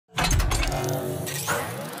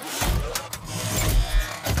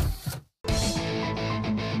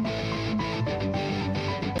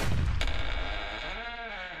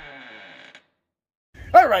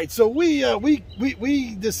right, so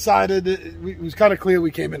we decided it was kind of clear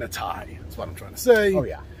we came in a tie. That's what I'm trying to say. Oh,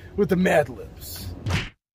 yeah. With the Mad Libs.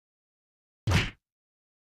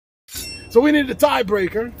 So we needed a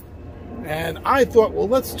tiebreaker, and I thought, well,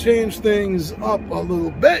 let's change things up a little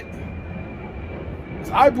bit.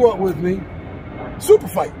 So I brought with me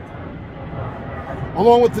SuperFight,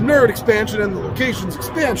 along with the Nerd expansion and the Locations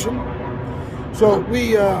expansion. So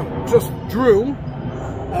we just drew,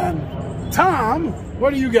 and Tom,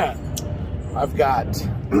 what do you got? I've got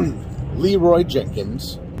Leroy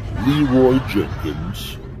Jenkins. Leroy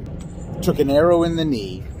Jenkins. Took an arrow in the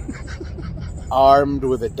knee, armed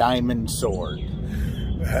with a diamond sword.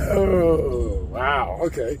 Oh, wow.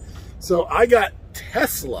 Okay. So I got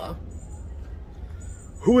Tesla,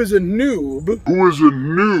 who is a noob.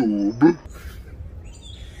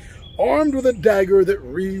 Armed with a dagger that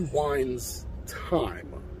rewinds time.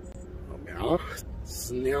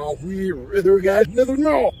 Now we rather got never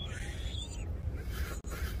know.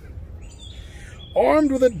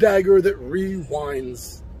 Armed with a dagger that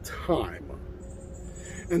rewinds time.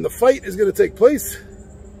 And the fight is going to take place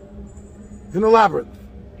in a labyrinth.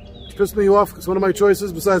 Which pissed me off because one of my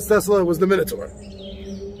choices besides Tesla was the Minotaur.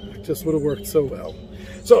 It just would have worked so well.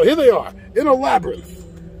 So here they are, in a labyrinth.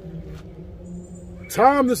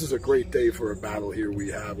 Tom, this is a great day for a battle here we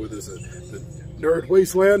have with us at the Nerd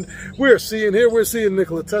Wasteland. We're seeing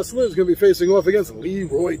Nikola Tesla is going to be facing off against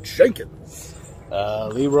Leroy Jenkins.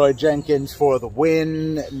 Leroy Jenkins for the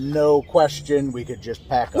win, no question. We could just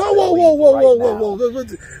pack up. Whoa.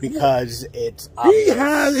 Because it's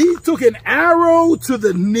obvious. He took an arrow to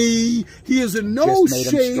the knee. He is in no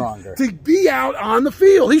shape to be out on the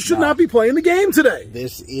field. He should not be playing the game today.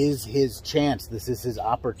 This is his chance. This is his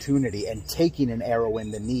opportunity. And taking an arrow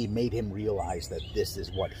in the knee made him realize that this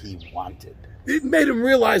is what he wanted. It made him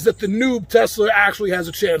realize that the noob Tesla actually has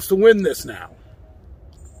a chance to win this now.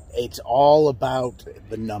 It's all about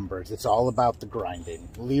the numbers. It's all about the grinding.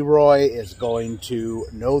 Leroy is going to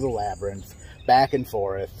know the labyrinth, back and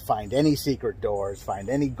forth, find any secret doors, find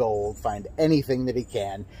any gold, find anything that he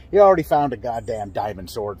can. He already found a goddamn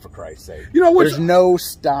diamond sword, for Christ's sake. You know, there's no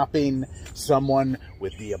stopping someone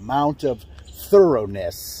with the amount of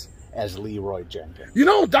thoroughness as Leroy Jenkins. You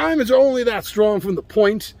know, diamonds are only that strong from the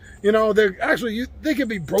point. You know, they're actually, they can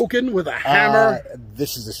be broken with a hammer.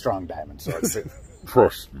 This is a strong diamond sword, too.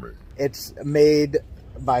 Trust me. It's made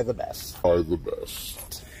by the best. By the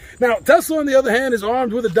best. Now, Tesla, on the other hand, is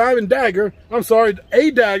armed with a diamond dagger. I'm sorry,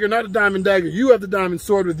 a dagger, not a diamond dagger. You have the diamond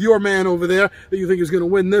sword with your man over there that you think is going to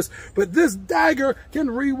win this. But this dagger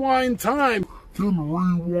can rewind time. He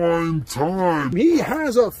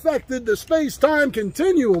has affected the space-time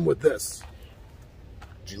continuum with this.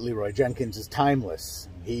 Leroy Jenkins is timeless.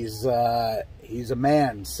 He's a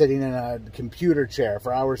man sitting in a computer chair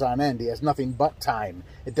for hours on end. He has nothing but time.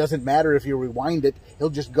 It doesn't matter if you rewind it. He'll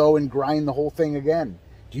just go and grind the whole thing again.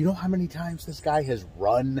 Do you know how many times this guy has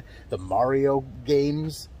run the Mario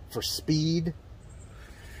games for speed?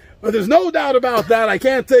 But there's no doubt about that. I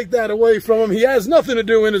can't take that away from him. He has nothing to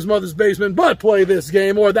do in his mother's basement but play this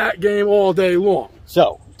game or that game all day long.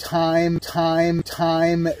 So, time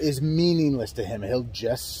is meaningless to him. He'll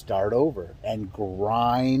just start over and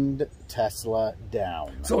grind Tesla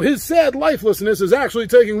down. So his sad lifelessness is actually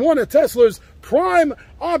taking one of Tesla's prime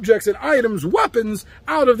objects and items, weapons,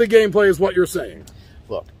 out of the gameplay is what you're saying.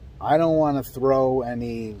 Look, I don't want to throw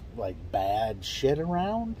any, like, bad shit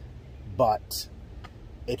around, but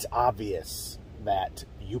it's obvious that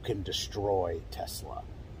you can destroy Tesla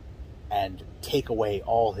and take away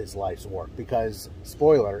all his life's work because,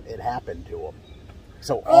 spoiler, it happened to him.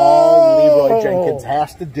 So all Leroy Jenkins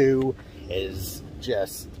has to do is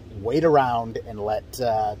just wait around and let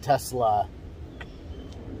Tesla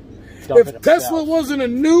dump it himself. If Tesla wasn't a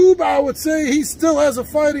noob, I would say he still has a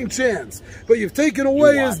fighting chance. But you've taken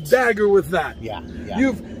away his dagger with that. Yeah.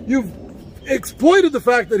 You've exploited the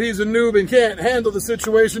fact that he's a noob and can't handle the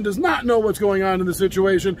situation, does not know what's going on in the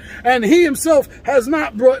situation, and he himself has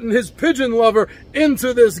not brought in his pigeon lover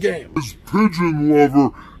into this game.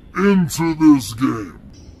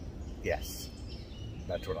 Yes.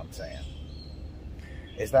 That's what I'm saying.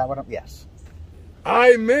 Is that what I'm... Yes.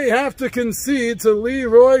 I may have to concede to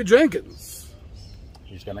Leroy Jenkins.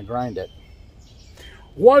 He's going to grind it.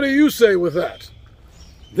 What do you say with that?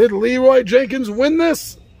 Did Leroy Jenkins win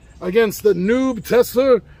this against the noob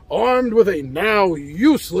Tesla armed with a now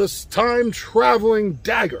useless time-traveling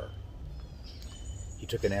dagger? He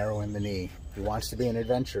took an arrow in the knee. He wants to be an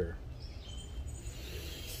adventurer.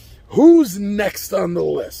 Who's next on the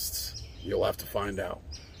list? You'll have to find out.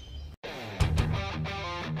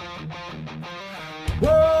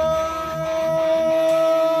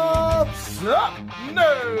 What's up,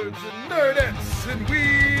 nerds? nerds and nerdettes and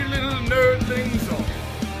wee little nerdlings all.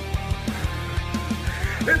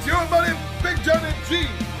 It's your buddy Big Johnny G,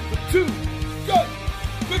 the Two Gun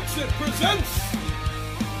Pixie presents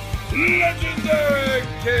Legendary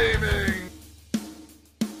Gaming.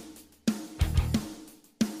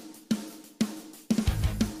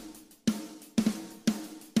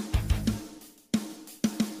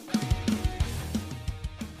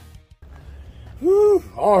 Whew.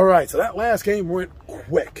 All right, so that last game went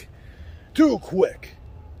quick. Too quick.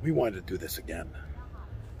 We wanted to do this again.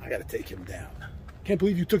 I got to take him down. Can't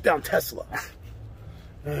believe you took down Tesla.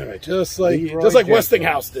 All right, just like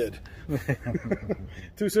Westinghouse did.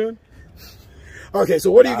 Too soon? Okay,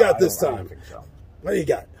 so what do you got this time? I don't think so. What do you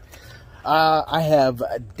got? I have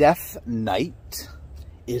Death Knight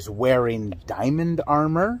is wearing diamond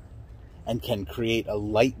armor and can create a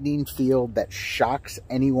lightning field that shocks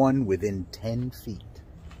anyone within 10 feet.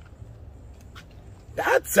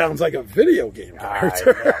 That sounds like a video game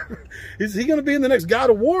character. Is he going to be in the next God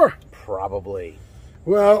of War? Probably.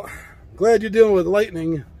 Well, glad you're dealing with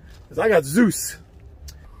lightning, because I got Zeus.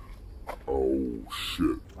 Oh,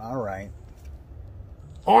 shit. All right.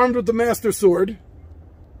 Armed with the Master Sword.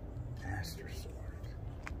 Master Sword.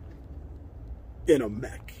 In a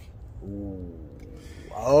mech. Ooh.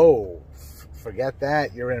 Oh. Forget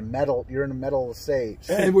that. You're in a metal state.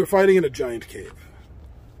 And we're fighting in a giant cave.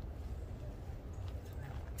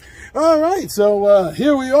 All right, so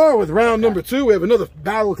here we are with round number 2. We have another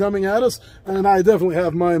battle coming at us, and I definitely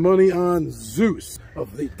have my money on Zeus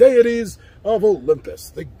of the deities of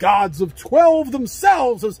Olympus. The gods of 12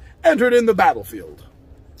 themselves has entered in the battlefield.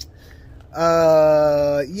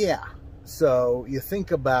 Yeah. So you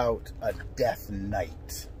think about a Death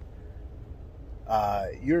Knight.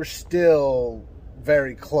 You're still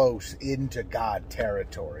very close into God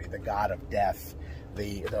territory, the god of death,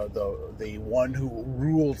 the one who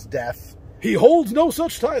rules death. He holds no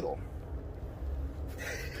such title.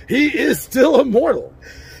 He is still immortal.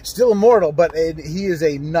 Still immortal, but he is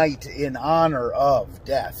a knight in honor of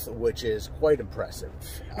death, which is quite impressive.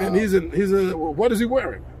 And what is he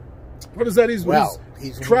wearing? What is that he's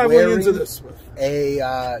traveling wearing into this with?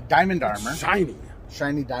 A diamond armor.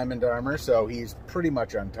 Shiny diamond armor, so he's pretty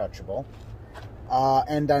much untouchable.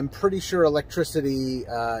 And I'm pretty sure electricity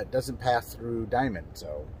doesn't pass through diamond,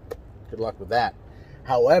 so good luck with that.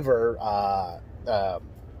 However,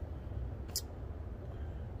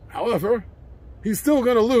 he's still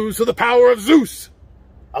going to lose to the power of Zeus.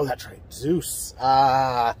 Oh, that's right, Zeus.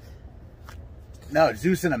 No,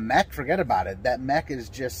 Zeus in a mech, forget about it. That mech is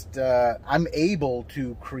just, I'm able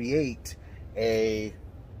to create a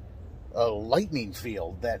lightning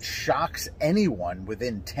field that shocks anyone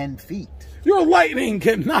within 10 feet. Your lightning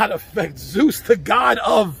cannot affect Zeus, the god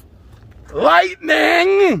of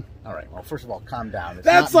lightning. All right. Well, first of all, calm down. It's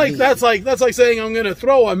that's like saying I'm going to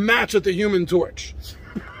throw a match at the Human Torch.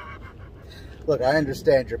 Look, I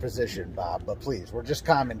understand your position, Bob, but please, we're just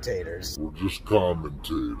commentators. We're just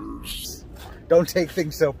commentators. Don't take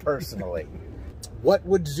things so personally. What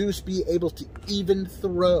would Zeus be able to even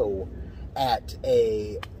throw at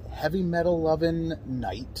a heavy metal loving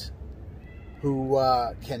knight who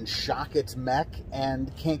can shock its mech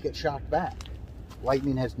and can't get shocked back?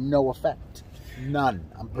 Lightning has no effect. None,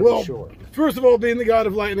 I'm pretty sure. First of all, being the god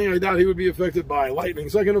of lightning, I doubt he would be affected by lightning.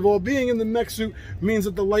 Second of all, being in the mech suit means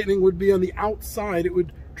that the lightning would be on the outside. It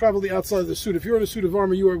would travel the outside of the suit. If you're in a suit of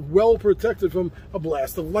armor, you are well protected from a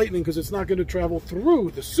blast of lightning because it's not going to travel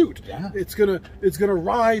through the suit. Yeah. It's gonna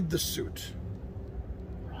ride the suit.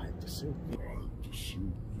 Ride the suit.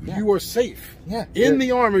 Yeah. You are safe. Yeah. In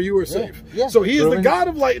the armor, you are safe. Yeah. So he is the god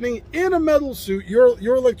of lightning in a metal suit.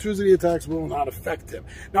 Your electricity attacks will not affect him.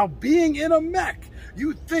 Now, being in a mech,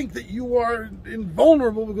 you think that you are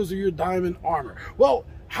invulnerable because of your diamond armor. Well,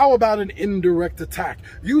 how about an indirect attack?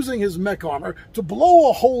 Using his mech armor to blow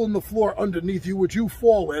a hole in the floor underneath you, which you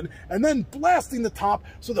fall in, and then blasting the top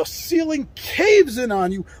so the ceiling caves in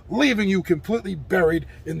on you, leaving you completely buried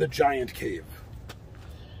in the giant cave.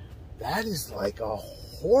 That is like a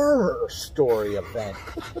horror story event.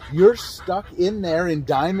 You're stuck in there in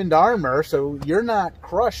diamond armor, so you're not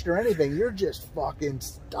crushed or anything. You're just fucking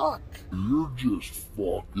stuck. You're just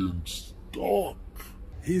fucking stuck.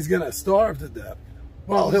 He's gonna starve to death.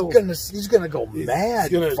 Well, he's gonna go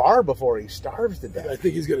mad far before he starves to death. I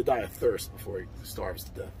think he's gonna die of thirst before he starves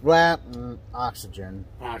to death. Well, oxygen.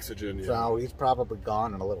 Oxygen, yeah. So he's probably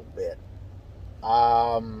gone in a little bit.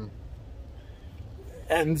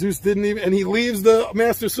 And Zeus didn't even, and he leaves the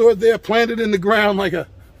Master Sword there planted in the ground like a,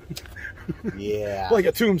 yeah, like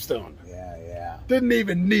a tombstone. Yeah. Didn't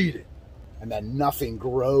even need it. and then nothing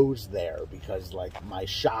grows there because like my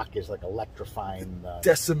shock is like electrifying the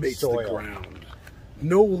decimates soil. the ground.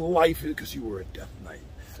 No life, because you were a death knight.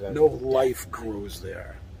 No life grows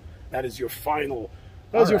there. That is your final.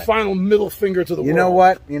 That was your final middle finger to the world. You know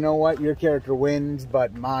what? You know what? Your character wins,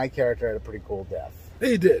 but my character had a pretty cool death.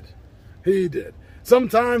 He did. He did.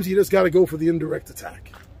 Sometimes you just got to go for the indirect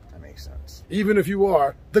attack. That makes sense. Even if you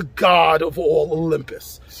are the god of all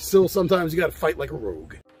Olympus, still sometimes you got to fight like a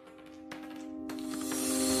rogue.